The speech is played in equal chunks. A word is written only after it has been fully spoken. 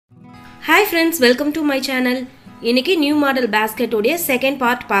Hi friends, welcome to my channel. இன்னைக்கு new model basket உடைய second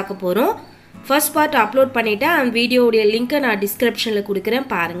part பார்க்க போறோம். ஃபர்ஸ்ட் பார்ட் அப்லோட் பண்ணிட்டேன். அந்த வீடியோ உடைய லிங்கை நான் டிஸ்கிரிப்ஷன்ல கொடுக்கிறேன்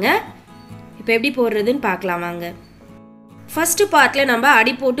பாருங்க. இப்போ எப்படி போடுறதுன்னு பார்க்கலாம் வாங்க. ஃபர்ஸ்ட் பார்ட்ல நம்ம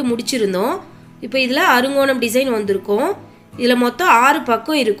அடி போட்டு முடிச்சிருந்தோம். இப்போ இதுல அருங்கோணம் டிசைன் வந்திருக்கும். இதுல மொத்தம் 6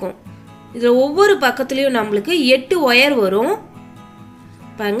 பக்கம் இருக்கும். இதுல ஒவ்வொரு பக்கத்துலயும் நமக்கு 8 ஒயர் வரும்.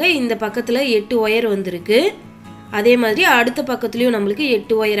 பாருங்க இந்த பக்கத்துல 8 ஒயர் வந்திருக்கு. அதே மாதிரி அடுத்த பக்கத்துலயும் நமக்கு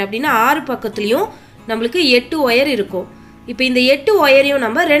 8 ஒயர் அப்படினா 6 பக்கத்துலயும் நமக்கு 8 ஒயர் இருக்கும். இப்போ இந்த 8 ஒயரையும்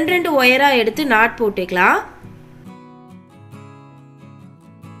நம்ம 2 ஒயரா எடுத்து நாட் போட்டுக்கலாம்.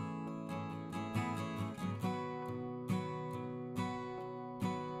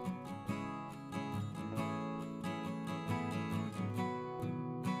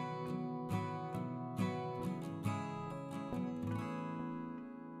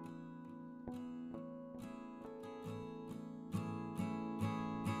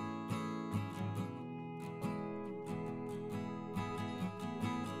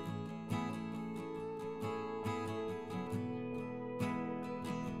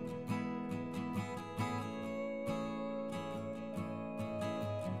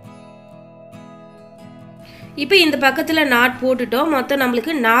 இப்போ இந்த பக்கத்துல நாட் போட்டுட்டோம். மொத்தம்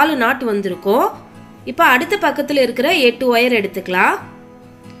நமக்கு 4 நாட் வந்திருக்கும். இப்போ அடுத்த பக்கத்துல இருக்கிற 8 ஒயர் எடுத்துக்கலாம்.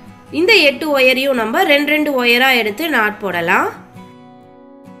 இந்த 8 ஒயரையும் நம்ம 2 ஒயரா எடுத்து நாட் போடலாம்.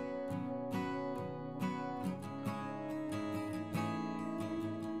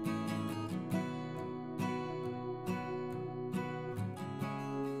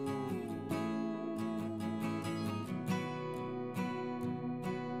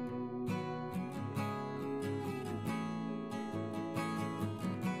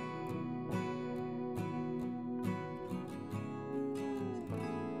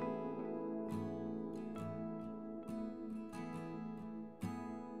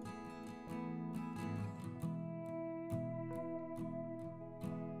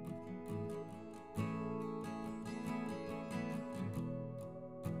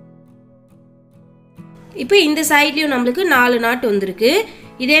 இப்போ இந்த சைடுலயும் நமக்கு 4 நாட் வந்திருக்கு.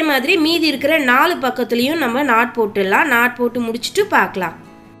 இதே மாதிரி மீதி இருக்கிற 4 பக்கத்துலயும் நம்ம நாட் போட்டுடலாம். நாட் போட்டு முடிச்சிட்டு பார்க்கலாம்.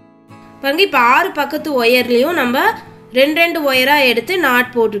 பாருங்க இப்போ 6 பக்கத்து ஒயர்லயும் நம்ம 2 ஒயரா எடுத்து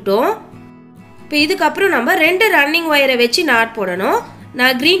நாட் போட்டுட்டோம். இப்போ இதுக்கு அப்புறம் நம்ம 2 ரன்னிங் ஒயரை வச்சு நாட் போடணும்.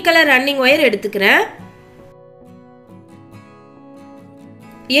 நான் கிரீன் கலர் ரன்னிங் ஒயர் எடுத்துக்கிறேன்.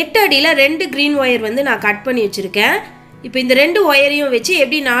 8 அடியில 2 கிரீன் ஒயர் வந்து நான் கட் பண்ணி வச்சிருக்கேன். இப்போ இந்த 2 ஒயரையும் வச்சு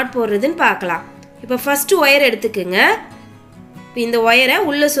எப்படி நாட் போடுறதுன்னு பார்க்கலாம். இப்போ ஃபர்ஸ்ட் ஒயர் எடுத்துக்கங்க. இப்போ இந்த ஒயரை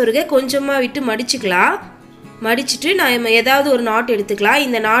உள்ள சொருக கொஞ்சமா விட்டு மடிச்சுக்கலாம். மடிச்சிட்டு நான் ஏதாவது ஒரு நாட் எடுத்துக்கலாம்.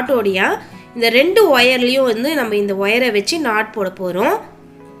 இந்த நாட்டோடைய இந்த 2 ஒயர்லயும் வந்து நம்ம இந்த ஒயரை வச்சு நாட் போட போறோம்.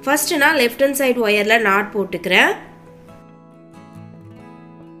 ஃபர்ஸ்ட் நான் லெஃப்ட் ஹேண்ட் சைடு ஒயர்ல நாட் போட்டுக்கிறேன்.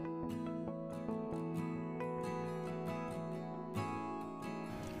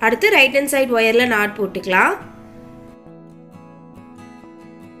 அடுத்து ரைட் ஹேண்ட் சைடு ஒயர்ல நாட் போட்டுக்கலாம்.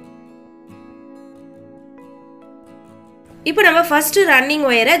 இப்போ நம்ம ஃபர்ஸ்ட் ரன்னிங்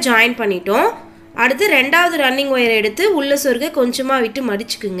ஒயரை ஜாயின் பண்ணிட்டோம். அடுத்து ரெண்டாவது ரன்னிங் ஒயரை எடுத்து உள்ள சொருக கொஞ்சமா விட்டு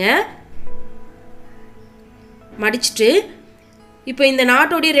மடிச்சுக்குங்க. மடிச்சிட்டு இப்போ இந்த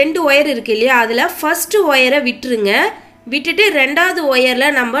நாட்டோட 2 ஒயர் இருக்கு இல்லையா, அதுல ஃபர்ஸ்ட் ஒயரை விட்டுருங்க. விட்டுட்டு ரெண்டாவது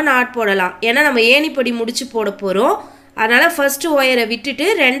ஒயர்ல நம்ம நாட் போடலாம். ஏன்னா நம்ம ஏணிப்படி முடிச்சு போட போறோம். அதனால ஃபர்ஸ்ட் ஒயரை விட்டுட்டு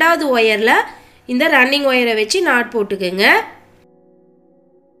ரெண்டாவது ஒயர்ல இந்த ரன்னிங் ஒயரை வச்சு நாட் போட்டுக்கங்க.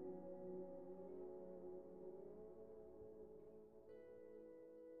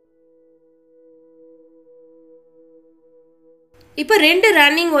 இப்போ 2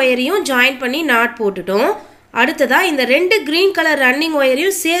 ரன்னிங் ஒயரையும் ஜாயின் பண்ணி நாட் போட்டுட்டோம். அடுத்ததா இந்த 2 கிரீன் கலர் ரன்னிங்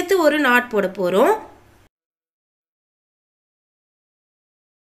ஒயரையும் சேர்த்து ஒரு நாட் போட போறோம்.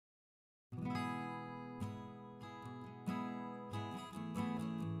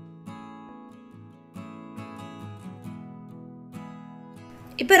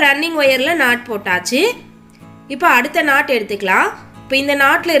 இப்போ ரன்னிங் ஒயர்ல நாட் போட்டாச்சு. இப்போ அடுத்த நாட் எடுத்துக்கலாம். இப்போ இந்த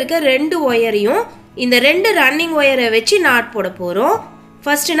நாட்ல இருக்க 2 ஒயரையும் இந்த 2 ரன்னிங் ஒயரை வச்சு நாட் போட போறோம்.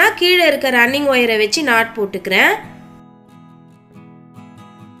 ஃபர்ஸ்ட் நான் கீழே இருக்க ரன்னிங் ஒயரை வச்சு நாட் போட்டுக்கிறேன்.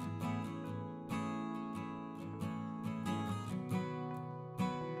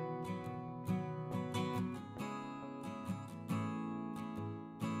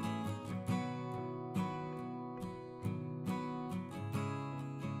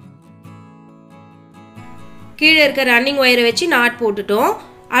 கீழே இருக்க ரன்னிங் ஒயரை வச்சு நாட் போட்டுட்டோம்.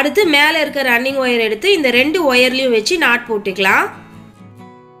 அடுத்து மேலே இருக்க ரன்னிங் ஒயர் எடுத்து இந்த 2 ஒயர்லயும் வச்சு நாட் போட்டுக்கலாம்.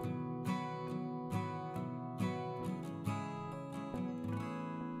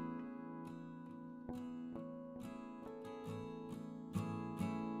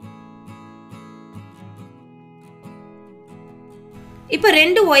 இப்போ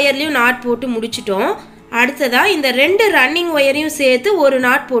 2 ஒயர்லையும் நாட் போட்டு முடிச்சிட்டோம். அடுத்ததா இந்த 2 ரன்னிங் ஒயரையும் சேர்த்து ஒரு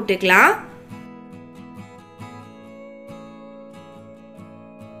நாட் போட்டுக்கலாம்.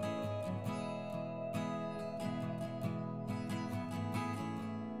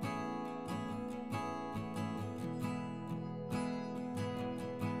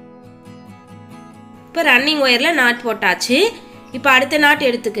 இப்போ ரன்னிங் ஒயரில் நாட் போட்டாச்சு. இப்போ அடுத்த நாட்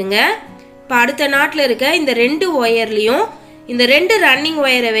எடுத்துக்குங்க. இப்போ அடுத்த நாட்டில் இருக்க இந்த 2 ஒயர்லையும் இந்த 2 ரன்னிங்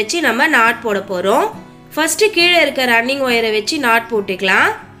ஒயரை வச்சு நம்ம நாட் போட போகிறோம். ஃபர்ஸ்ட் கீழே இருக்க ரன்னிங் ஒயரை வச்சு நாட்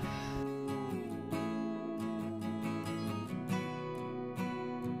போட்டுக்கலாம்.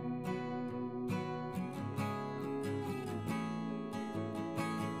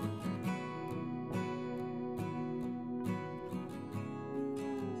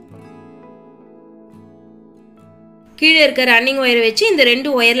 கீழே இருக்க ரன்னிங் ஒயரை வச்சு இந்த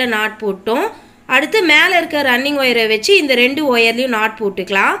 2 ஒயரில் நாட் போட்டோம். அடுத்து மேலே இருக்க ரன்னிங் ஒயரை வச்சு இந்த 2 ஒயர்லையும் நாட்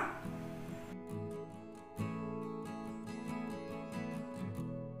போட்டுக்கலாம்.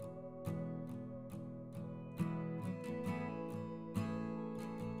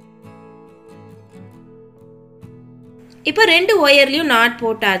 இப்போ 2 ஒயர்லையும் நாட்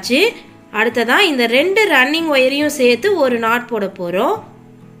போட்டாச்சு. அடுத்ததான் இந்த 2 ரன்னிங் ஒயரையும் சேர்த்து ஒரு நாட் போட போகிறோம்.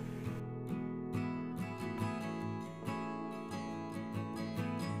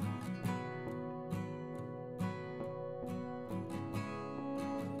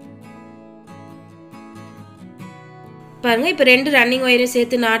 பாருங்க, இப்போ 2 ரன்னிங் ஒயரையும்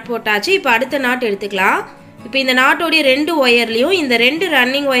சேர்த்து நாட் போட்டாச்சு. இப்போ அடுத்த நாட் எடுத்துக்கலாம். இப்போ இந்த நாட்டோடைய 2 ஒயர்லையும் இந்த 2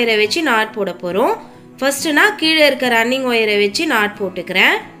 ரன்னிங் ஒயரை வச்சு நாட் போட போகிறோம். ஃபர்ஸ்ட்டு நான் கீழே இருக்க ரன்னிங் ஒயரை வச்சு நாட்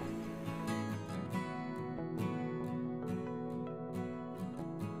போட்டுக்கிறேன்.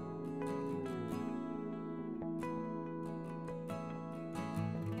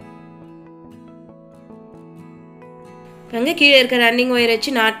 பாருங்க, கீழே இருக்க ரன்னிங் ஒயரை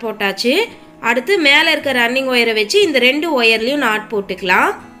வச்சு நாட் போட்டாச்சு. அடுத்து மேலே இருக்க ரன்னிங் ஒயரை வச்சு இந்த 2 ஒயர்லையும் நாட்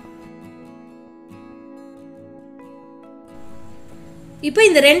போட்டுக்கலாம். இப்போ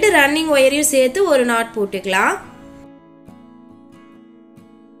இந்த 2 ரன்னிங் ஒயரையும் சேர்த்து ஒரு நாட் போட்டுக்கலாம்.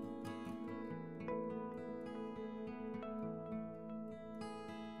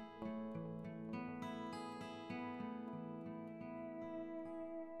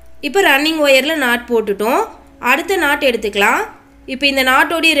 இப்போ ரன்னிங் ஒயரில் நாட் போட்டுட்டோம். அடுத்த நாட் எடுத்துக்கலாம். இப்போ இந்த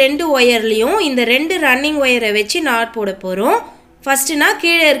நாட்டோடைய 2 ஒயர்லையும் இந்த 2 ரன்னிங் ஒயரை வச்சு நாட் போட போகிறோம். ஃபர்ஸ்ட்டு நான்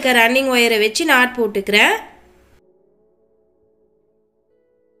கீழே இருக்க ரன்னிங் ஒயரை வச்சு நாட் போட்டுக்கிறேன்.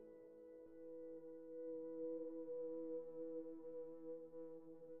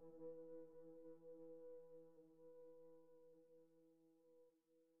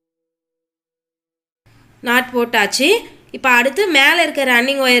 நாட் போட்டாச்சு. இப்போ அடுத்து மேலே இருக்க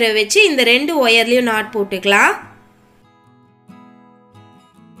ரன்னிங் ஒயரை வச்சு இந்த 2 ஒயர்லையும் நாட் போட்டுக்கலாம்.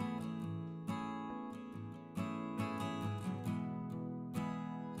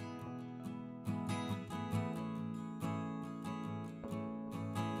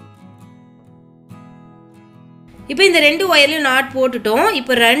 இப்போ இந்த 2 ஒயர்லையும் நாட் போட்டுட்டோம்.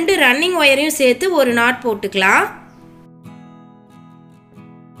 இப்போ 2 ரன்னிங் ஒயரையும் சேர்த்து ஒரு நாட் போட்டுக்கலாம்.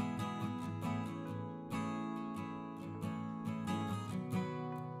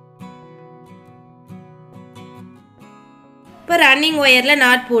 இப்போ ரன்னிங் ஒயரில்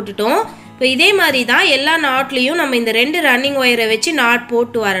நாட் போட்டுட்டோம். இப்போ இதே மாதிரி தான் எல்லா நாட்லேயும் நம்ம இந்த 2 ரன்னிங் ஒயரை வச்சு நாட்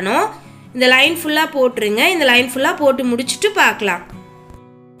போட்டு வரணும். இந்த லைன் ஃபுல்லாக போட்டுருங்க. இந்த லைன் ஃபுல்லாக போட்டு முடிச்சுட்டு பார்க்கலாம்.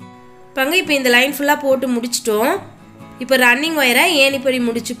 பாருங்க, இப்போ இந்த லைன் ஃபுல்லாக போட்டு முடிச்சிட்டோம். இப்போ ரன்னிங் ஒயரை ஏணிப்படி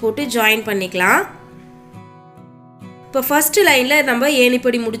முடிச்சு போட்டு ஜாயின் பண்ணிக்கலாம். இப்போ ஃபர்ஸ்ட் லைனில் நம்ம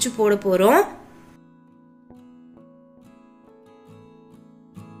ஏணிப்படி முடிச்சு போட போகிறோம்.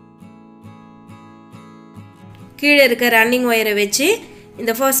 கீழே இருக்க ரன்னிங் ஒயரை வச்சு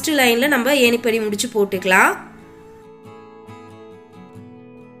இந்த ஃபர்ஸ்ட் லைனில் நம்ம ஏணிப்படி முடிச்சு போட்டுக்கலாம்.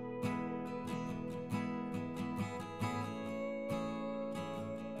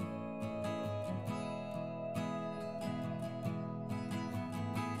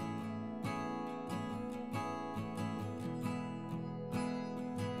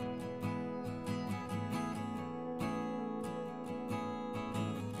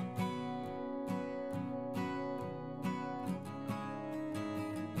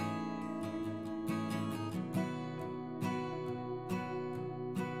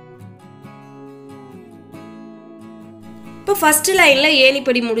 இப்போ ஃபர்ஸ்ட் லைனில்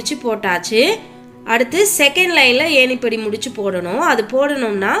ஏணிப்படி முடிச்சு போட்டாச்சு. அடுத்து செகண்ட் லைனில் ஏணிப்படி முடிச்சு போடணும். அது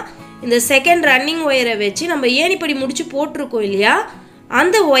போடணும்னா இந்த செகண்ட் ரன்னிங் ஒயரை வச்சு நம்ம ஏணிப்படி முடிச்சு போட்டிருக்கோம் இல்லையா,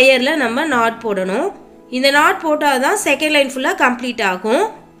 அந்த ஒயரில் நம்ம நாட் போடணும். இந்த நாட் போட்டால் தான் செகண்ட் லைன் ஃபுல்லாக கம்ப்ளீட் ஆகும்.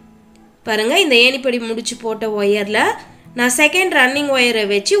 பாருங்கள், இந்த ஏணிப்படி முடிச்சு போட்ட ஒயரில் நான் செகண்ட் ரன்னிங் ஒயரை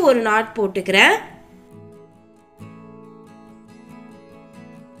வச்சு ஒரு நாட் போட்டுக்கிறேன்.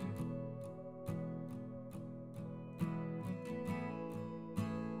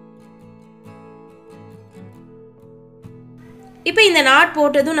 இப்போ இந்த நாட்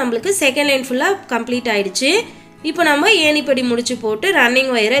போட்டதும் நம்மளுக்கு செகண்ட் லைன் ஃபுல்லாக கம்ப்ளீட் ஆயிடுச்சு. இப்போ நம்ம ஏணிப்படி முடிச்சு போட்டு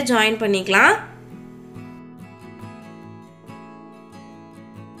ரன்னிங் ஒயரை ஜாயின் பண்ணிக்கலாம்.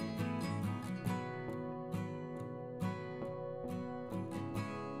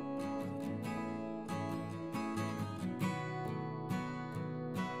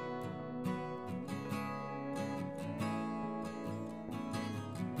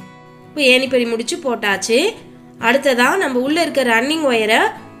 இப்போ ஏணிப்படி முடிச்சு போட்டாச்சு. அடுத்ததாக நம்ம உள்ளே இருக்க ரன்னிங் ஒயரை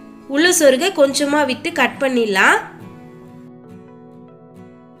உள்ள சொருக கொஞ்சமாக விட்டு கட் பண்ணிடலாம்.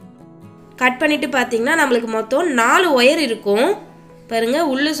 கட் பண்ணிட்டு பார்த்தீங்கன்னா நம்மளுக்கு மொத்தம் 4 ஒயர் இருக்கும். பாருங்கள்,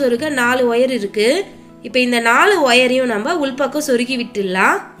 உள்ள சொருக 4 ஒயர் இருக்குது. இப்போ இந்த 4 ஒயரையும் நம்ம உள்பக்கம் சொருகி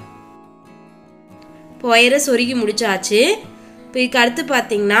விட்டுடலாம். இப்போ ஒயரை சொருகி முடிச்சாச்சு. இப்போ இதுக்கு அடுத்து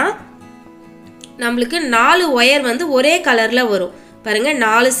பார்த்தீங்கன்னா நம்மளுக்கு 4 ஒயர் வந்து ஒரே கலரில் வரும். பாருங்கள்,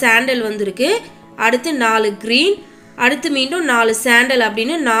 4 சாண்டல் வந்துருக்கு, அடுத்து 4 க்ரீன், அடுத்து மீண்டும் 4 சாண்டல்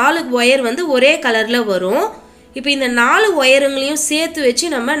அப்படின்னு 4 ஒயர் வந்து ஒரே கலரில் வரும். இப்போ இந்த 4 ஒயருங்களையும் சேர்த்து வச்சு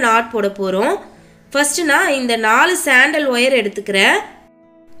நம்ம நாட் போட போகிறோம். ஃபஸ்ட்டு நான் இந்த 4 சாண்டல் ஒயர் எடுத்துக்கிறேன்.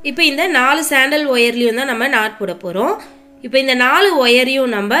 இப்போ இந்த 4 சாண்டல் ஒயர்லேயும் தான் நம்ம நாட் போட போகிறோம். இப்போ இந்த 4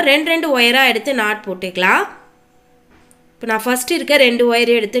 ஒயரையும் நம்ம 2 ஒயராக எடுத்து நாட் போட்டுக்கலாம். இப்போ நான் ஃபஸ்ட்டு இருக்க 2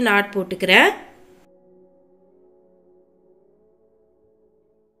 ஒயரையும் எடுத்து நாட் போட்டுக்கிறேன்.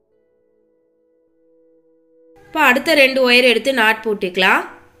 இப்போ அடுத்த 2 ஒயர் எடுத்து நாட் போட்டுக்கலாம்.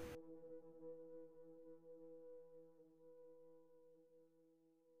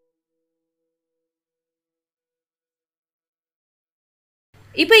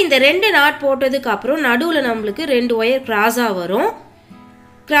 இப்போ இந்த 2 நாட் போட்டதுக்கு அப்புறம் நடுவில் நம்மளுக்கு 2 ஒயர் கிராஸாக வரும்.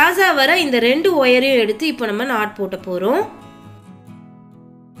 கிராஸாக வர இந்த 2 ஒயரையும் எடுத்து இப்போ நம்ம நாட் போட்ட போகிறோம்.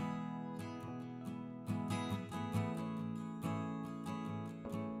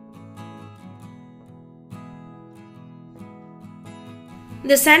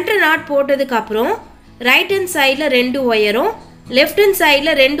 இந்த சென்டர் நாட் போட்டதுக்கு அப்புறம் ரைட் ஹேண்ட் சைடில் 2 ஒயரும் லெஃப்ட் ஹேண்ட்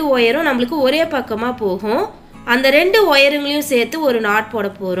சைடில் 2 ஒயரும் நம்மளுக்கு ஒரே பக்கமாக போகும். அந்த 2 ஒயருங்களையும் சேர்த்து ஒரு நாட் போட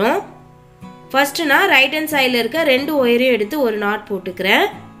போகிறோம். ஃபஸ்ட்டு நான் ரைட் ஹேண்ட் சைடில் இருக்க 2 ஒயரையும் எடுத்து ஒரு நாட் போட்டுக்கிறேன்.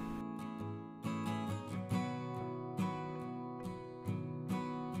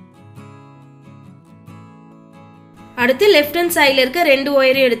 அடுத்து லெஃப்ட் ஹேண்ட் சைடில் இருக்க 2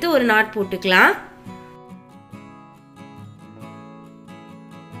 ஒயரையும் எடுத்து ஒரு நாட் போட்டுக்கலாம்.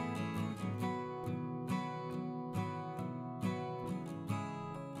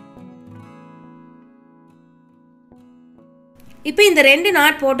 இப்போ இந்த 2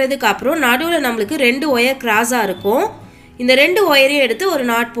 நாட் போட்டதுக்கு அப்புறம் நடுவில் நம்மளுக்கு 2 ஒயர் கிராஸாக இருக்கும். இந்த 2 ஒயரையும் எடுத்து ஒரு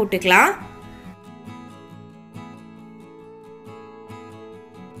நாட் போட்டுக்கலாம்.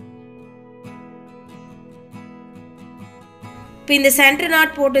 இப்போ இந்த சென்டர்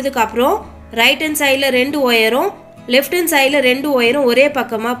நாட் போட்டதுக்கு அப்புறம் ரைட் ஹேண்ட் சைடில் 2 ஒயரும் லெஃப்ட் ஹேண்ட் சைடில் 2 ஒயரும் ஒரே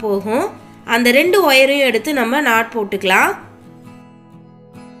பக்கமாக போகும். அந்த 2 ஒயரையும் எடுத்து நம்ம நாட் போட்டுக்கலாம்.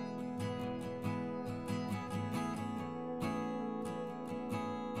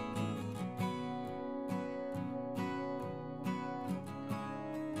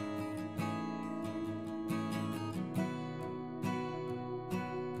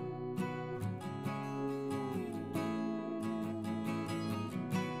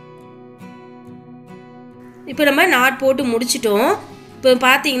 இப்போ நம்ம நாட் போட்டு முடிச்சிட்டோம். இப்போ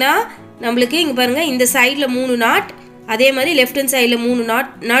பார்த்தீங்கன்னா நம்மளுக்கு இங்கே பாருங்கள், இந்த சைடில் 3 நாட், அதே மாதிரி லெஃப்ட் ஹேண்ட் சைடில் 3 நாட்,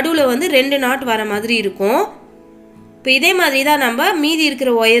 நடுவில் வந்து 2 நாட் வர மாதிரி இருக்கும். இப்போ இதே மாதிரி தான் நம்ம மீதி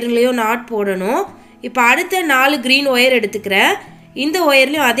இருக்கிற ஒயர்லேயும் நாட் போடணும். இப்போ அடுத்த 4 க்ரீன் ஒயர் எடுத்துக்கிறேன். இந்த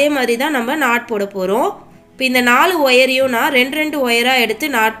ஒயர்லேயும் அதே மாதிரி தான் நம்ம நாட் போட போகிறோம். இப்போ இந்த 4 ஒயரையும் நான் 2 ஒயராக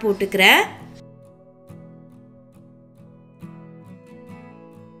எடுத்து நாட் போட்டுக்கிறேன்.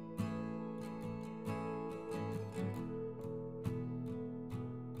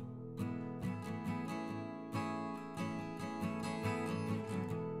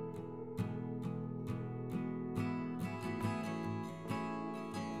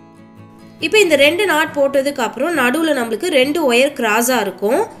 இப்போ இந்த 2 நாட் போட்டதுக்கு அப்புறம் நடுவில் நம்மளுக்கு 2 ஒயர் கிராஸாக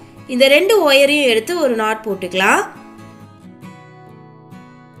இருக்கும். இந்த 2 ஒயரையும் எடுத்து ஒரு நாட் போட்டுக்கலாம்.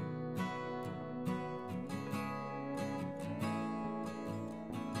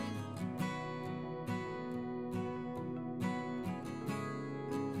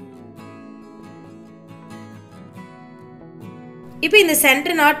 இப்போ இந்த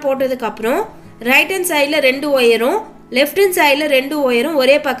சென்டர் நாட் போட்டதுக்கு அப்புறம் ரைட் ஹேண்ட் சைடில் 2 ஒயரும் லெஃப்ட் ஹேண்ட் சைடில் 2 ஒயரும்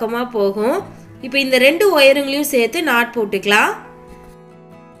ஒரே பக்கமாக போகும். இப்போ இந்த ரெண்டு ஒயருங்களையும் சேர்த்து நாட் போட்டுக்கலாம்.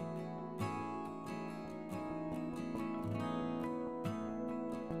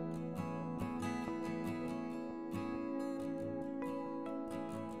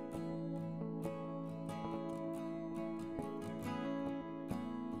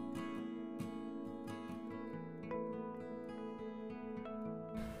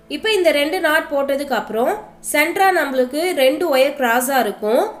 இப்போ இந்த ரெண்டு நாட் போட்டதுக்கு அப்புறம் சென்டரா நம்மளுக்கு ரெண்டு ஒயர் கிராஸா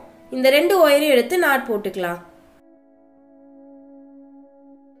இருக்கும். இந்த ரெண்டு ஒயரையும் எடுத்து நாட் போட்டுக்கலாம்.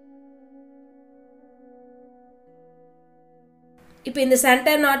 இப்போ இந்த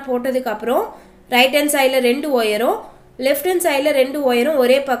சென்டர் நாட் போட்டதுக்கு அப்புறம் ரைட் ஹேண்ட் சைடில் ரெண்டு ஒயரும் லெஃப்ட் ஹேண்ட் சைடில் ரெண்டு ஒயரும்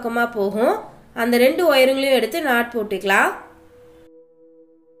ஒரே பக்கமாக போகும். அந்த ரெண்டு ஒயருங்களையும் எடுத்து நாட் போட்டுக்கலாம்.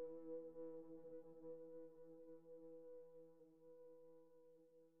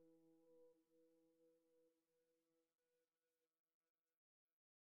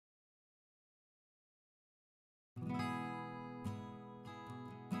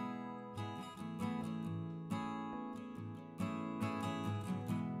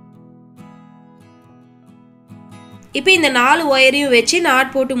 இப்போ இந்த 4 ஒயரையும் வச்சு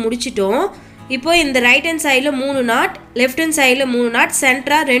நாட் போட்டு முடிச்சிட்டோம். இப்போ இந்த ரைட் ஹேண்ட் சைடில் 3 நாட், லெஃப்ட் ஹேண்ட் சைடில் 3 நாட்,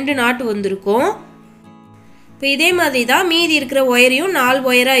 சென்டராக 2 நாட் வந்திருக்கும். இப்போ இதே மாதிரி தான் மீதி இருக்கிற ஒயரையும் 4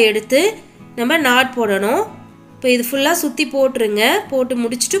 ஒயராக எடுத்து நம்ம நாட் போடணும். இப்போ இது ஃபுல்லாக சுற்றி போட்டுருங்க. போட்டு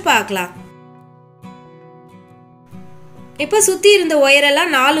முடிச்சுட்டு பார்க்கலாம். இப்போ சுற்றி இருந்த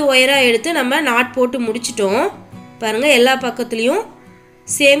ஒயரெல்லாம் 4 ஒயராக எடுத்து நம்ம நாட் போட்டு முடிச்சிட்டோம். பாருங்கள், எல்லா பக்கத்துலேயும்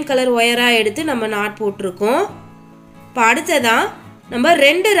சேம் கலர் ஒயராக எடுத்து நம்ம நாட் போட்டிருக்கோம். இப்போ அடுத்ததான் நம்ம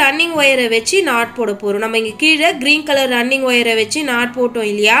 2 ரன்னிங் ஒயரை வச்சு நாட் போட போகிறோம். நம்ம இங்கே கீழே க்ரீன் கலர் ரன்னிங் ஒயரை வச்சு நாட் போட்டோம்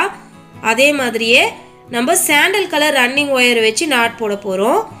இல்லையா, அதே மாதிரியே நம்ம சாண்டல் கலர் ரன்னிங் ஒயரை வச்சு நாட் போட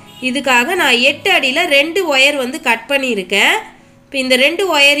போகிறோம். இதுக்காக நான் 8 அடியில் 2 ஒயர் வந்து கட் பண்ணியிருக்கேன். இப்போ இந்த 2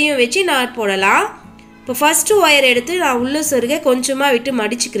 ஒயரையும் வச்சு நாட் போடலாம். இப்போ ஃபஸ்ட்டு ஒயர் எடுத்து நான் உள்ளே சொருக கொஞ்சமாக விட்டு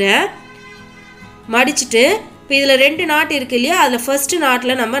மடிச்சுக்கிறேன். மடிச்சுட்டு இப்போ இதில் 2 நாட் இருக்கு இல்லையா, அதில் ஃபஸ்ட்டு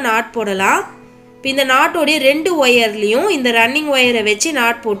நாட்டில் நம்ம நாட் போடலாம். இப்போ இந்த நாட்டோடைய 2 ஒயர்லேயும் இந்த ரன்னிங் ஒயரை வச்சு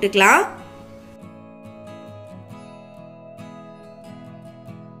நாட் போட்டுக்கலாம்.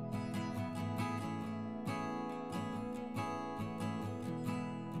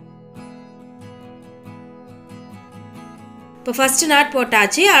 இப்போ ஃபர்ஸ்ட் நாட்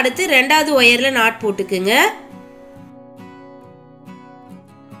போட்டாச்சு. அடுத்து ரெண்டாவது ஒயரில் நாட் போட்டுக்குங்க.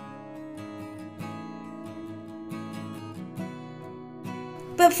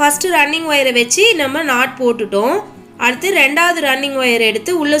 இப்போ ஃபர்ஸ்ட் ரன்னிங் ஒயரை வச்சு நம்ம நாட் போட்டுட்டோம். அடுத்து ரெண்டாவது ரன்னிங் ஒயரை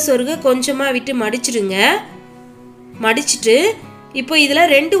எடுத்து உள்ள சொருக கொஞ்சமாக விட்டு மடிச்சிடுங்க. மடிச்சுட்டு இப்போ இதில்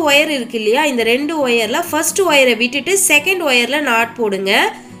 2 ஒயர் இருக்கு இல்லையா, இந்த 2 ஒயரில் ஃபர்ஸ்ட் ஒயரை விட்டுட்டு செகண்ட் ஒயரில் நாட் போடுங்க.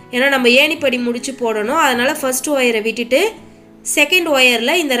 ஏன்னா நம்ம ஏணிப்படி முடிச்சு போடணும். அதனால் ஃபர்ஸ்ட் ஒயரை விட்டுட்டு செகண்ட்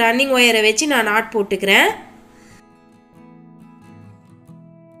ஒயரில் இந்த ரன்னிங் ஒயரை வச்சு நான் நாட் போட்டுக்கிறேன்.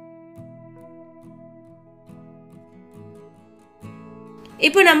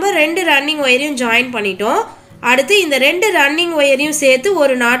 இப்போ நம்ம 2 ரன்னிங் ஒயரையும் ஜாயின் பண்ணிட்டோம். அடுத்து இந்த 2 ரன்னிங் ஒயரையும் சேர்த்து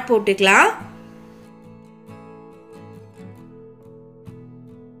ஒரு நாட் போட்டுக்கலாம்.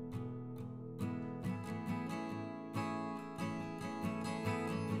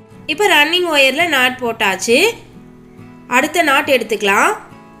 இப்போ ரன்னிங் ஒயரில் நாட் போட்டாச்சு. அடுத்த நாட் எடுத்துக்கலாம்.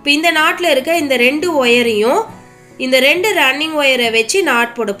 இப்போ இந்த நாட்டில் இருக்க இந்த 2 ஒயரையும் இந்த 2 ரன்னிங் ஒயரை வச்சு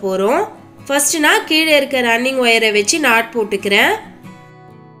நாட் போட போகிறோம். ஃபர்ஸ்ட் நான் கீழே இருக்க ரன்னிங் ஒயரை வச்சு நாட் போட்டுக்கிறேன்.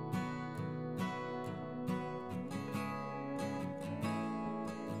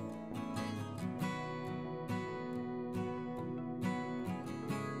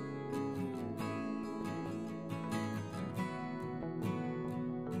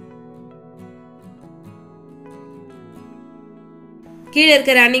 கீழே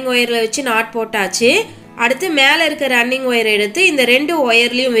இருக்க ரன்னிங் ஒயரில் வச்சு நாட் போட்டாச்சு. அடுத்து மேலே இருக்க ரன்னிங் ஒயரை எடுத்து இந்த 2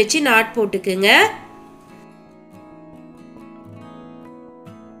 ஒயர்லையும் வச்சு நாட் போட்டுக்குங்க.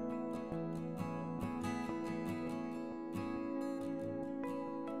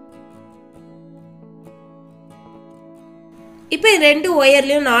 இப்போ 2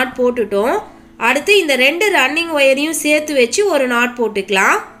 ஒயர்லையும் நாட் போட்டுட்டோம். அடுத்து இந்த 2 ரன்னிங் ஒயரையும் சேர்த்து வச்சு ஒரு நாட்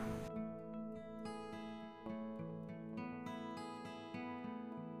போட்டுக்கலாம்.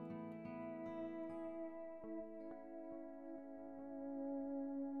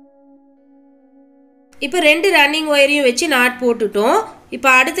 இப்போ 2 ரன்னிங் ஒயரையும் வச்சு நாட் போட்டுட்டோம். இப்போ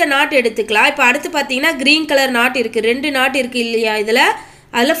அடுத்த நாட் எடுத்துக்கலாம். இப்போ அடுத்து பார்த்தீங்கன்னா க்ரீன் கலர் நாட் இருக்குது. 2 நாட் இருக்குது இல்லையா இதில்,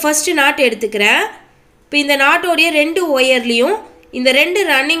 அதில் ஃபஸ்ட்டு நாட் எடுத்துக்கிறேன். இப்போ இந்த நாட்டோடைய 2 ஒயர்லேயும் இந்த 2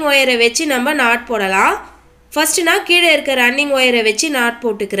 ரன்னிங் ஒயரை வச்சு நம்ம நாட் போடலாம். ஃபஸ்ட்டு நான் கீழே இருக்க ரன்னிங் ஒயரை வச்சு நாட்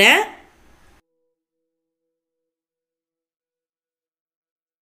போட்டுக்கிறேன்.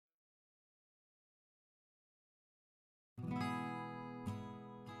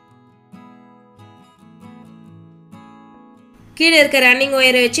 கீழே இருக்க ரன்னிங்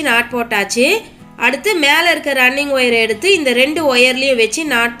ஒயரை வச்சு நாட் போட்டாச்சு. அடுத்து மேலே இருக்க ரன்னிங் ஒயரை எடுத்து இந்த 2 ஒயர்லேயும் வச்சு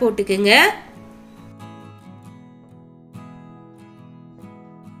நாட் போட்டுக்குங்க.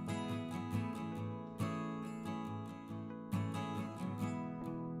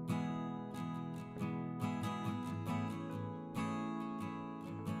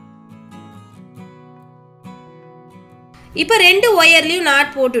 இப்போ 2 ஒயர்லையும்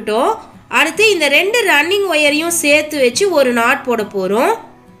நாட் போட்டுட்டோம். அடுத்து இந்த 2 ரன்னிங் ஒயரையும் சேர்த்து வச்சு ஒரு நாட் போட போகிறோம்.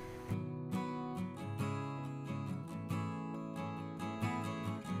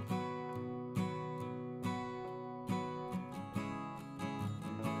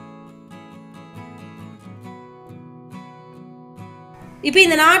 இப்போ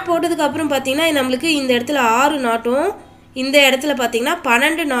இந்த நாட் போட்டதுக்கு அப்புறம் பார்த்தீங்கன்னா நம்மளுக்கு இந்த இடத்துல 6 நாட்டும் இந்த இடத்துல பார்த்தீங்கன்னா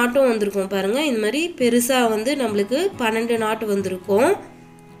 12 நாட்டும் வந்திருக்கும் பாருங்கள். இந்த மாதிரி பெருசாக வந்து நம்மளுக்கு 12 நாட்டு வந்திருக்கும்.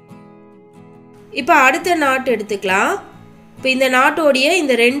 இப்போ அடுத்த நாட் எடுத்துக்கலாம். இப்போ இந்த நாட்டோடைய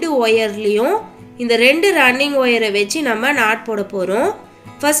இந்த 2 ஒயர்லேயும் இந்த 2 ரன்னிங் ஒயரை வச்சு நம்ம நாட் போட போகிறோம்.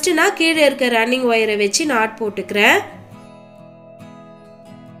 ஃபஸ்ட்டு நான் கீழே இருக்க ரன்னிங் ஒயரை வச்சு நாட் போட்டுக்கிறேன்.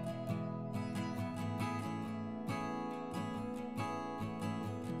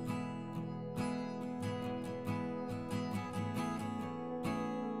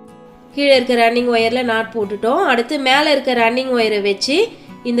 கீழே இருக்க ரன்னிங் ஒயரில் நாட் போட்டுட்டோம். அடுத்து மேலே இருக்க ரன்னிங் ஒயரை வச்சு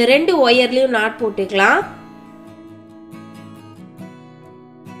இந்த 2 ஒயர்லேயும் நாட் போட்டுக்கலாம்.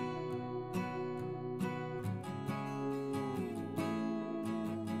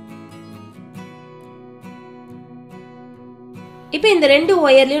 இப்போ இந்த 2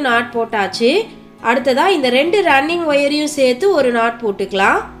 ஒயர்லேயும் நாட் போட்டாச்சு. அடுத்ததாக இந்த 2 ரன்னிங் ஒயரையும் சேர்த்து ஒரு நாட்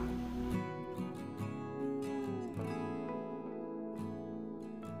போட்டுக்கலாம்.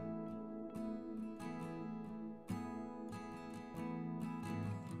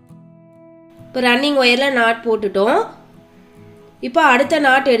 இப்போ ரன்னிங் ஒயரில் நாட் போட்டுட்டோம். இப்போ அடுத்த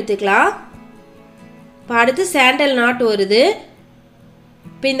நாட் எடுத்துக்கலாம். இப்போ அடுத்து சாண்டல் நாட் வருது.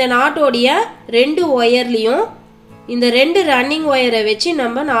 இப்போ இந்த நாட்டோடைய 2 ஒயர்லேயும் இந்த 2 ரன்னிங் ஒயரை வச்சு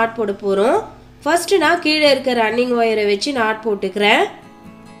நம்ம நாட் போட போகிறோம். ஃபஸ்ட்டு நான் கீழே இருக்க ரன்னிங் ஒயரை வச்சு நாட் போட்டுக்கிறேன்.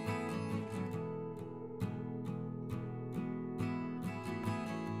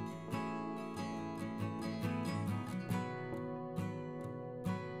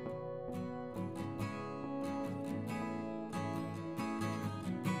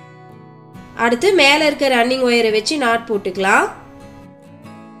 அடுத்து மேலே இருக்க ரன்னிங் ஒயரை வச்சு நாட் போட்டுக்கலாம்.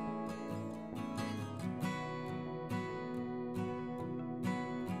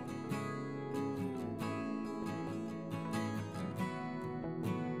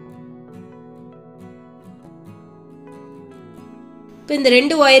 இப்போ இந்த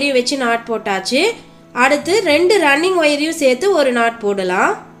 2 ஒயரையும் வச்சு நாட் போட்டாச்சு. அடுத்து 2 ரன்னிங் ஒயரையும் சேர்த்து ஒரு நாட்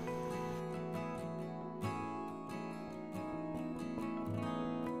போடலாம்.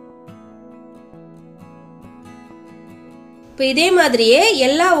 இப்போ இதே மாதிரியே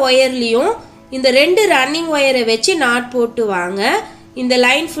எல்லா ஒயர்லேயும் இந்த 2 ரன்னிங் ஒயரை வச்சு நாட் போட்டு வாங்க. இந்த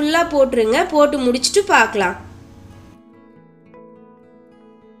லைன் ஃபுல்லாக போட்டுருங்க. போட்டு முடிச்சுட்டு பார்க்கலாம்.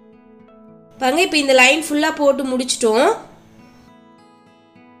 பாருங்க இப்போ இந்த லைன் ஃபுல்லாக போட்டு முடிச்சிட்டோம்.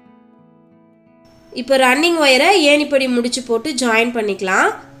 இப்போ ரன்னிங் ஒயரை ஏணிப்படி முடிச்சு போட்டு ஜாயின்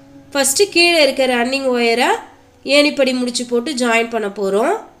பண்ணிக்கலாம். ஃபஸ்ட்டு கீழே இருக்க ரன்னிங் ஒயரை ஏணிப்படி முடிச்சு போட்டு ஜாயின் பண்ண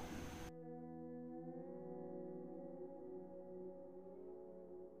போகிறோம்.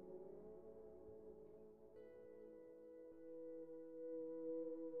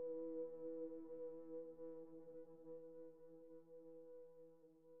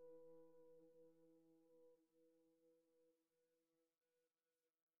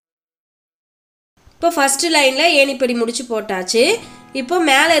 இப்போ ஃபஸ்ட்டு லைனில் ஏணிப்படி முடிச்சு போட்டாச்சு. இப்போ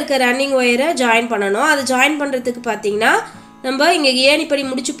மேலே இருக்க ரன்னிங் ஒயரை ஜாயின் பண்ணணும். அது ஜாயின் பண்ணுறதுக்கு பார்த்தீங்கன்னா நம்ம இங்கே ஏணிப்படி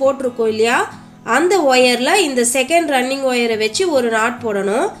முடிச்சு போட்டிருக்கோம் இல்லையா, அந்த ஒயரில் இந்த செகண்ட் ரன்னிங் ஒயரை வச்சு ஒரு நாட்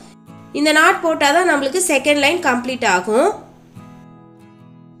போடணும். இந்த நாட் போட்டால் தான் நம்மளுக்கு செகண்ட் லைன் கம்ப்ளீட் ஆகும்.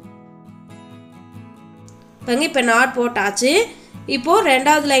 இப்போ நாட் போட்டாச்சு. இப்போது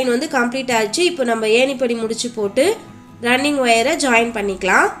 2வது லைன் வந்து கம்ப்ளீட் ஆச்சு. இப்போ நம்ம ஏணிப்படி முடிச்சு போட்டு ரன்னிங் ஒயரை ஜாயின்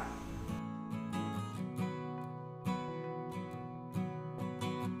பண்ணிக்கலாம்.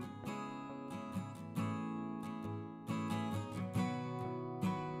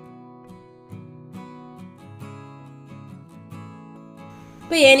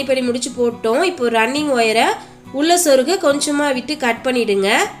 இப்போ ஏணிப்படி முடிச்சு போட்டோம். இப்போ ரன்னிங் ஒயரை உள்ள சொருக கொஞ்சமாக விட்டு கட் பண்ணிவிடுங்க.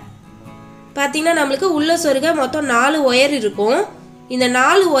 பார்த்தீங்கன்னா நம்மளுக்கு உள்ள சொருக மொத்தம் 4 ஒயர் இருக்கும். இந்த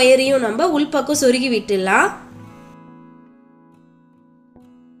 4 ஒயரையும் நம்ம உள்பக்கம் சொருகி விட்டுடலாம்.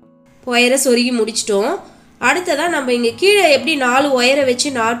 ஒயரை சொருகி முடிச்சிட்டோம். அடுத்ததாக நம்ம இங்கே கீழே எப்படி 4 ஒயரை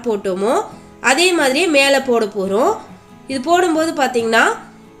வச்சு நாட் போட்டோமோ அதே மாதிரியே மேலே போட போகிறோம். இது போடும்போது பார்த்தீங்கன்னா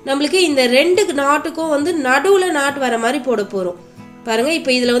நம்மளுக்கு இந்த ரெண்டு நாட்டுக்கும் வந்து நடுவில் நாட் வர மாதிரி போட போகிறோம் பாருங்கள்.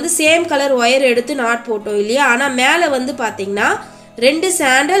 இப்போ இதில் வந்து சேம் கலர் ஒயர் எடுத்து நாட் போட்டோம் இல்லையா, ஆனால் மேலே வந்து பார்த்தீங்கன்னா 2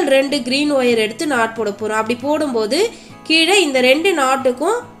 சாண்டல் 2 க்ரீன் ஒயர் எடுத்து நாட் போட போகிறோம். அப்படி போடும்போது கீழே இந்த 2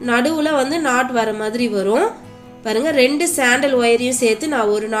 நாட்டுக்கும் நடுவில் வந்து நாட் வர மாதிரி வரும் பாருங்கள். 2 சாண்டல் ஒயரையும் சேர்த்து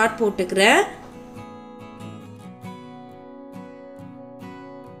நான் ஒரு நாட் போட்டுக்கிறேன்.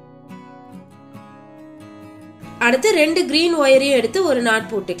 அடுத்து 2 க்ரீன் ஒயரையும் எடுத்து ஒரு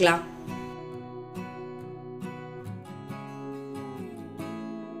நாட் போட்டுக்கலாம்.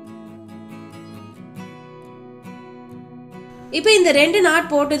 இப்போ இந்த 2 நாட்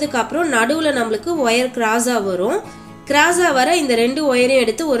போட்டதுக்கு அப்புறம் நடுவில் நம்மளுக்கு ஒயர் கிராஸாக வரும். கிராஸாக வர இந்த 2 ஒயரையும்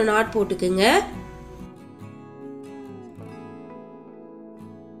எடுத்து ஒரு நாட் போட்டுக்குங்க.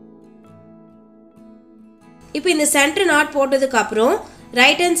 இப்போ இந்த சென்டர் நாட் போட்டதுக்கு அப்புறம்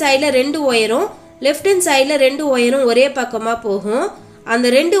ரைட் ஹேண்ட் சைடில் 2 ஒயரும் லெஃப்ட் ஹேண்ட் சைடில் 2 ஒயரும் ஒரே பக்கமாக போகும். அந்த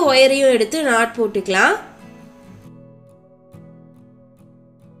 2 ஒயரையும் எடுத்து நாட் போட்டுக்கலாம்.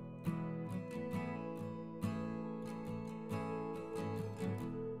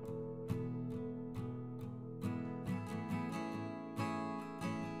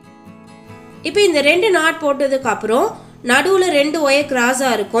 இப்போ இந்த 2 நாட் போட்டதுக்கு அப்புறம் நடுவில் 2 ஒயர்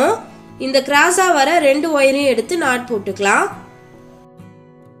கிராஸாக இருக்கும். இந்த கிராஸாக வர 2 ஒயரையும் எடுத்து நாட் போட்டுக்கலாம்.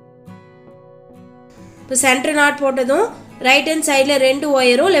 இப்போ சென்டர் நாட் போட்டதும் ரைட் ஹேண்ட் சைடில் 2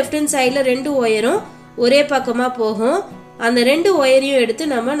 ஒயரும் லெஃப்ட் ஹேண்ட் சைடில் 2 ஒயரும் ஒரே பக்கமாக போகும். அந்த 2 ஒயரையும் எடுத்து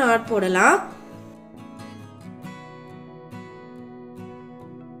நம்ம நாட் போடலாம்.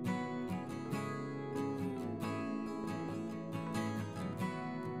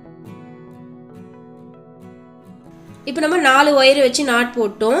 இப்போ நம்ம 4 ஒயர் வச்சு நாட்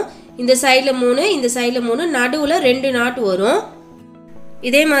போட்டோம். இந்த சைடில் 3 இந்த சைடில் 3 நடுவில் 2 நாட் வரும்.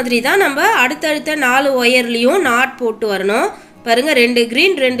 இதே மாதிரி தான் நம்ம அடுத்தடுத்த 4 ஒயர்லேயும் நாட் போட்டு வரணும் பாருங்கள். 2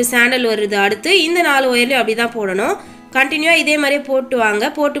 க்ரீன் 2 சாண்டல் வருது. அடுத்து இந்த 4 ஒயர்லேயும் அப்படி தான் போடணும். கண்டினியூவாக இதே மாதிரியே போட்டு வாங்க.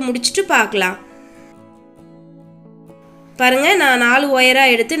 போட்டு முடிச்சுட்டு பார்க்கலாம். பாருங்கள், நான் 4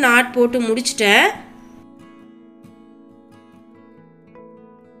 ஒயராக எடுத்து நாட் போட்டு முடிச்சிட்டேன்.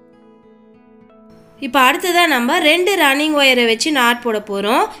 இப்போ அடுத்ததாக நம்ம 2 ரன்னிங் ஒயரை வச்சு நாட் போட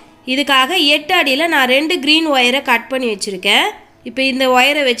போகிறோம். இதுக்காக 8 அடியில் நான் 2 க்ரீன் ஒயரை கட் பண்ணி வச்சுருக்கேன். இப்போ இந்த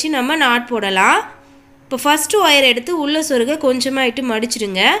ஒயரை வச்சு நம்ம நாட் போடலாம். இப்போ ஃபஸ்ட்டு ஒயரை எடுத்து உள்ளே சொருக கொஞ்சமாக இட்டு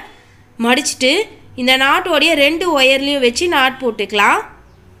மடிச்சிடுங்க. மடிச்சுட்டு இந்த நாட்டோடைய 2 ஒயர்லேயும் வச்சு நாட் போட்டுக்கலாம்.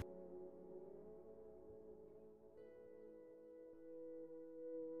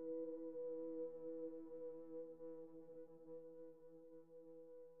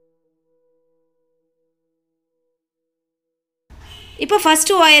 இப்போ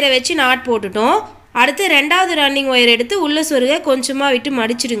ஃபஸ்ட்டு ஒயரை வச்சு நாட் போட்டுட்டோம். அடுத்து 2வது ரன்னிங் ஒயர் எடுத்து உள்ளே சொருக கொஞ்சமாக விட்டு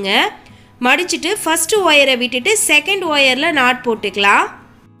மடிச்சிடுங்க. மடிச்சுட்டு ஃபஸ்ட்டு ஒயரை விட்டுட்டு செகண்ட் ஒயரில் நாட் போட்டுக்கலாம்.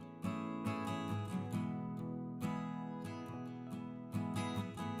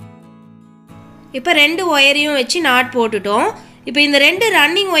 இப்போ 2 ஒயரையும் வச்சு நாட் போட்டுட்டோம். இப்போ இந்த 2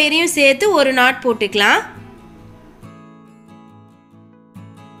 ரன்னிங் ஒயரையும் சேர்த்து ஒரு நாட் போட்டுக்கலாம்.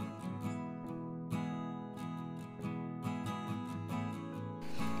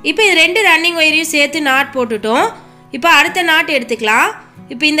 இப்போ இந்த 2 ரன்னிங் ஒயரையும் சேர்த்து நாட் போட்டுட்டோம். இப்போ அடுத்த நாட் எடுத்துக்கலாம்.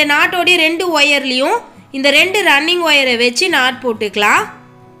 இப்போ இந்த நாட்டோடைய 2 ஒயர்லேயும் இந்த 2 ரன்னிங் ஒயரை வச்சு நாட் போட்டுக்கலாம்.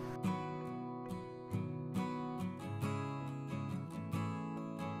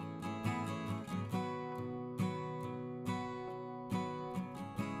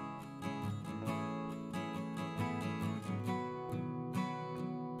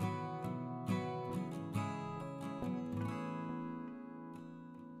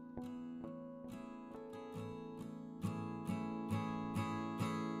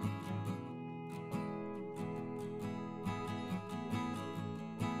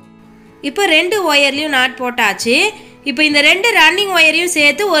 இப்போ 2 ஒயர்லையும் நாட் போட்டாச்சு. இப்போ இந்த 2 ரன்னிங் ஒயரையும்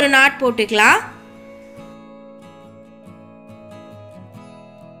சேர்த்து ஒரு நாட் போட்டுக்கலாம்.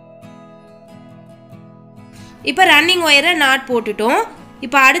 இப்போ ரன்னிங் ஒயரை நாட் போட்டுட்டோம்.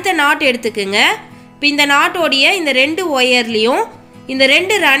 இப்போ அடுத்த நாட் எடுத்துக்குங்க. இப்போ இந்த நாட்டோடைய இந்த 2 ஒயர்லையும் இந்த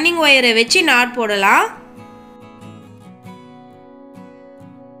 2 ரன்னிங் ஒயரை வச்சு நாட் போடலாம்.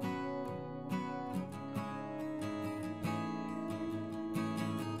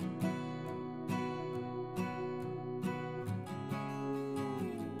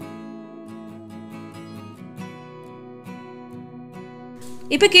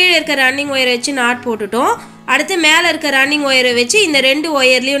 இப்போ கீழே இருக்க ரன்னிங் ஒயரை வச்சு நாட் போட்டுட்டோம். அடுத்து மேலே இருக்க ரன்னிங் ஒயரை வச்சு இந்த 2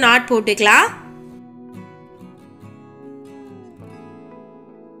 ஒயர்லையும் நாட் போட்டுக்கலாம்.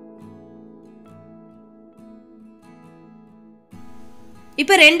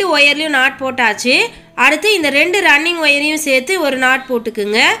 இப்போ 2 ஒயர்லையும் நாட் போட்டாச்சு. அடுத்து இந்த ரெண்டு ரன்னிங் ஒயரையும் சேர்த்து ஒரு நாட்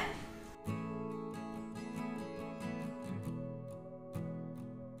போட்டுக்குங்க.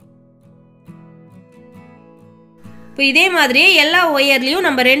 இப்போ இதே மாதிரியே எல்லா ஒயர்லேயும்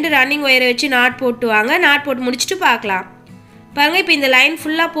நம்ம ரெண்டு ரன்னிங் ஒயரை வச்சு நாட் போட்டு வாங்க. நாட் போட்டு முடிச்சுட்டு பார்க்கலாம். பாருங்கள், இப்போ இந்த லைன்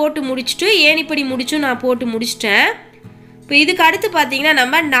ஃபுல்லாக போட்டு முடிச்சுட்டு ஏணிப்படி முடிச்சும் நான் போட்டு முடிச்சிட்டேன். இப்போ இதுக்கு அடுத்து பார்த்தீங்கன்னா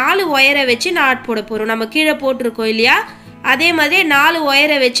நம்ம 4 ஒயரை வச்சு நாட் போட போகிறோம். நம்ம கீழே போட்டிருக்கோம் இல்லையா, அதே மாதிரியே 4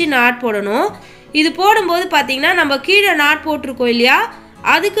 ஒயரை வச்சு நாட் போடணும். இது போடும்போது பார்த்தீங்கன்னா நம்ம கீழே நாட் போட்டிருக்கோம் இல்லையா,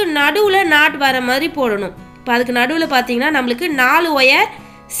 அதுக்கு நடுவில் நாட் வர மாதிரி போடணும். இப்போ அதுக்கு நடுவில் பார்த்தீங்கன்னா நம்மளுக்கு 4 ஒயர்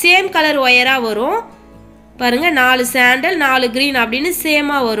சேம் கலர் ஒயராக வரும். பாருங்கள், 4 சாண்டல் 4 க்ரீன் அப்படின்னு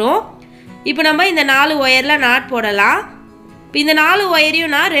சேமாக வரும். இப்போ நம்ம இந்த 4 ஒயரில் நாட் போடலாம். இப்போ இந்த 4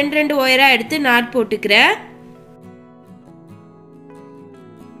 ஒயரையும் நான் 2 ஒயராக எடுத்து நாட் போட்டுக்கிறேன்.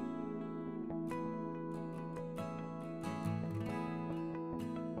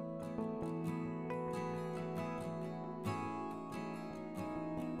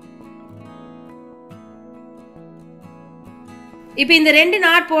 இப்போ இந்த 2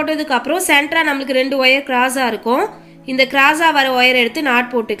 நாட் போட்டதுக்கு அப்புறம் சென்டரா நமக்கு 2 ஒயர் கிராஸா இருக்கும். இந்த கிராஸா வர ஒயர் எடுத்து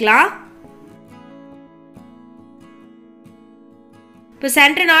நாட் போட்டுக்கலாம். இப்போ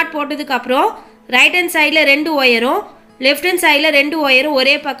சென்டர் நாட் போட்டதுக்கு அப்புறம் ரைட் ஹேண்ட் சைடில் 2 ஒயரும் லெஃப்ட் ஹேண்ட் சைடில் 2 ஒயரும்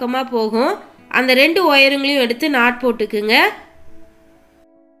ஒரே பக்கமாக போகும். அந்த 2 ஒயருங்களையும் எடுத்து நாட் போட்டுக்குங்க.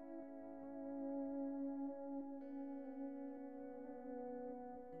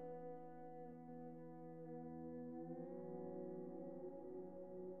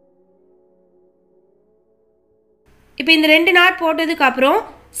 இப்போ இந்த 2 நாட் போட்டதுக்கு அப்புறம்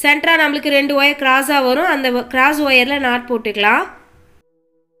சென்டரா நம்மளுக்கு 2 ஒயர் கிராஸா வரும். அந்த கிராஸ் ஒயர்ல நாட் போட்டுக்கலாம்.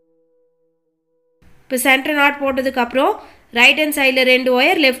 இப்போ சென்டர் நாட் போட்டதுக்கு அப்புறம் ரைட் ஹேண்ட் சைடில் 2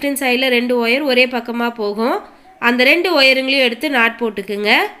 ஒயர் லெஃப்ட் ஹேண்ட் சைடில் 2 ஒயர் ஒரே பக்கமாக போகும். அந்த 2 ஒயருங்களையும் எடுத்து நாட்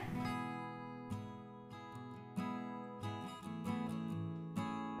போட்டுக்குங்க.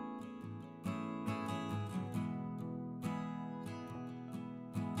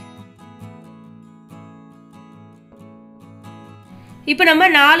 இப்போ நம்ம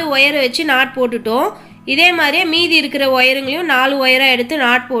 4 ஒயரை வச்சு நாட் போட்டுட்டோம். இதே மாதிரியே மீதி இருக்கிற ஒயருங்களையும் 4 ஒயராக எடுத்து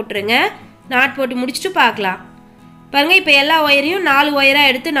நாட் போட்டுருங்க. நாட் போட்டு முடிச்சுட்டு பார்க்கலாம். பாருங்கள், இப்போ எல்லா ஒயரையும் 4 ஒயராக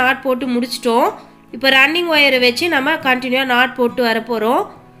எடுத்து நாட் போட்டு முடிச்சிட்டோம். இப்போ ரன்னிங் ஒயரை வச்சு நம்ம கண்டினியூவாக நாட் போட்டு வரப்போகிறோம்.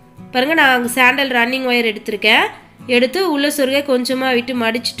 பாருங்கள், நான் அங்கே சாண்டல் ரன்னிங் ஒயர் எடுத்திருக்கேன். எடுத்து உள்ள சொருக கொஞ்சமாக விட்டு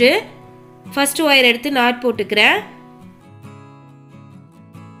மடிச்சுட்டு ஃபஸ்ட்டு ஒயர் எடுத்து நாட் போட்டுக்கிறேன்.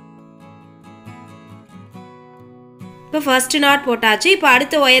 இப்போ ஃபர்ஸ்ட் நாட் போட்டாச்சு. இப்போ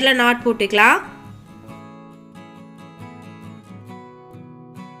அடுத்த ஒயரில் நாட் போட்டுக்கலாம்.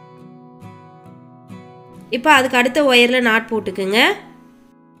 இப்போ அதுக்கு அடுத்த ஒயரில் நாட் போட்டுக்குங்க.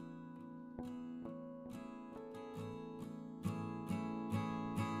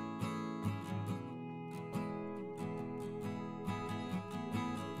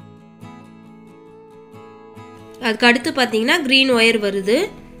 அதுக்கு அடுத்து பார்த்தீங்கன்னா க்ரீன் ஒயர் வருது.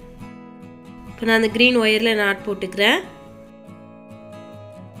 இப்போ நான் அந்த க்ரீன் ஒயரில் நாட் போட்டுக்கிறேன்.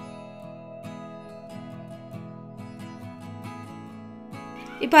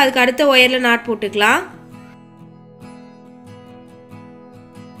 இப்போ அதுக்கு அடுத்த ஒயரில் நாட் போட்டுக்கலாம்.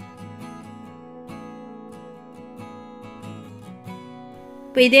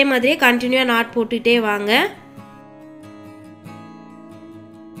 இப்போ இதே மாதிரியே கண்டினியூவாக நாட் போட்டுகிட்டே வாங்க.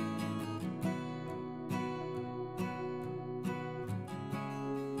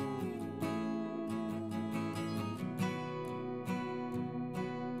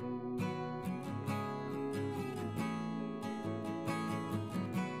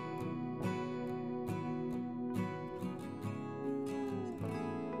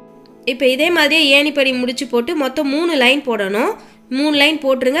 இப்போ இதே மாதிரியே ஏணிப்படி முடிச்சு போட்டு மொத்தம் 3 லைன் போடணும். 3 லைன்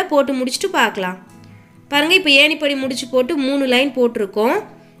போட்டுருங்க. போட்டு முடிச்சுட்டு பார்க்கலாம். பாருங்கள், இப்போ ஏணிப்படி முடிச்சு போட்டு 3 லைன் போட்டிருக்கோம்.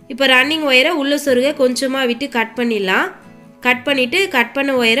 இப்போ ரன்னிங் ஒயரை உள்ள சொருக கொஞ்சமாக விட்டு கட் பண்ணிடலாம். கட் பண்ணிவிட்டு கட்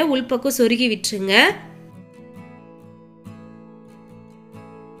பண்ண ஒயரை உள்பக்கம் சொருகி விட்டுருங்க.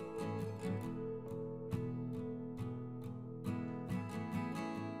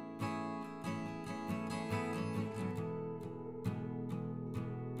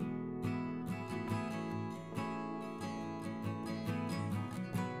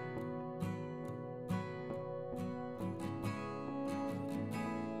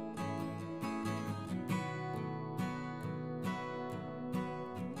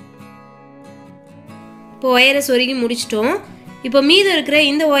 இப்போ ஒயரை சொருகி முடிச்சிட்டோம். இப்போ மீதம் இருக்கிற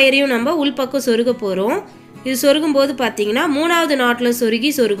இந்த ஒயரையும் நம்ம உள்பக்கம் சொருக போகிறோம். இது சொருகும் போது பார்த்தீங்கன்னா 3வது நாட்டில்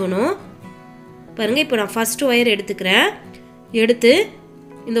சொருகணும். பாருங்கள், இப்போ நான் ஃபஸ்ட்டு ஒயர் எடுத்துக்கிறேன். எடுத்து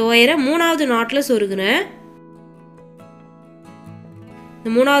இந்த ஒயரை 3வது நாட்டில் சொருகுறேன். இந்த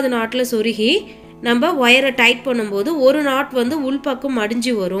 3வது நாட்டில் சொருகி நம்ம ஒயரை டைட் பண்ணும்போது ஒரு நாட் வந்து உள்பக்கம்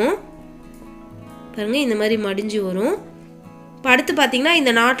மடிஞ்சு வரும். பாருங்கள் இந்த மாதிரி மடிஞ்சு வரும். இப்போ அடுத்து பார்த்தீங்கன்னா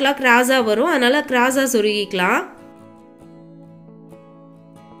இந்த நாட்லாம் கிராஸாக வரும், அதனால் கிராஸாக சொருகிக்கலாம்.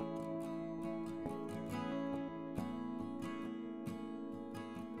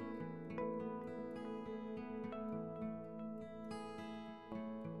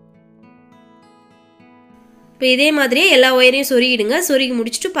 இப்போ இதே மாதிரியே எல்லா ஒயரையும் சொருகிடுங்க. சொருகி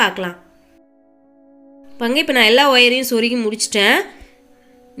முடிச்சுட்டு பார்க்கலாம். இப்போ நான் எல்லா ஒயரையும் சொருகி முடிச்சிட்டேன்.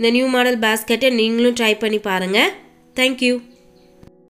 இந்த நியூ மாடல் பேஸ்கெட்டை நீங்களும் ட்ரை பண்ணி பாருங்கள். தேங்க்யூ.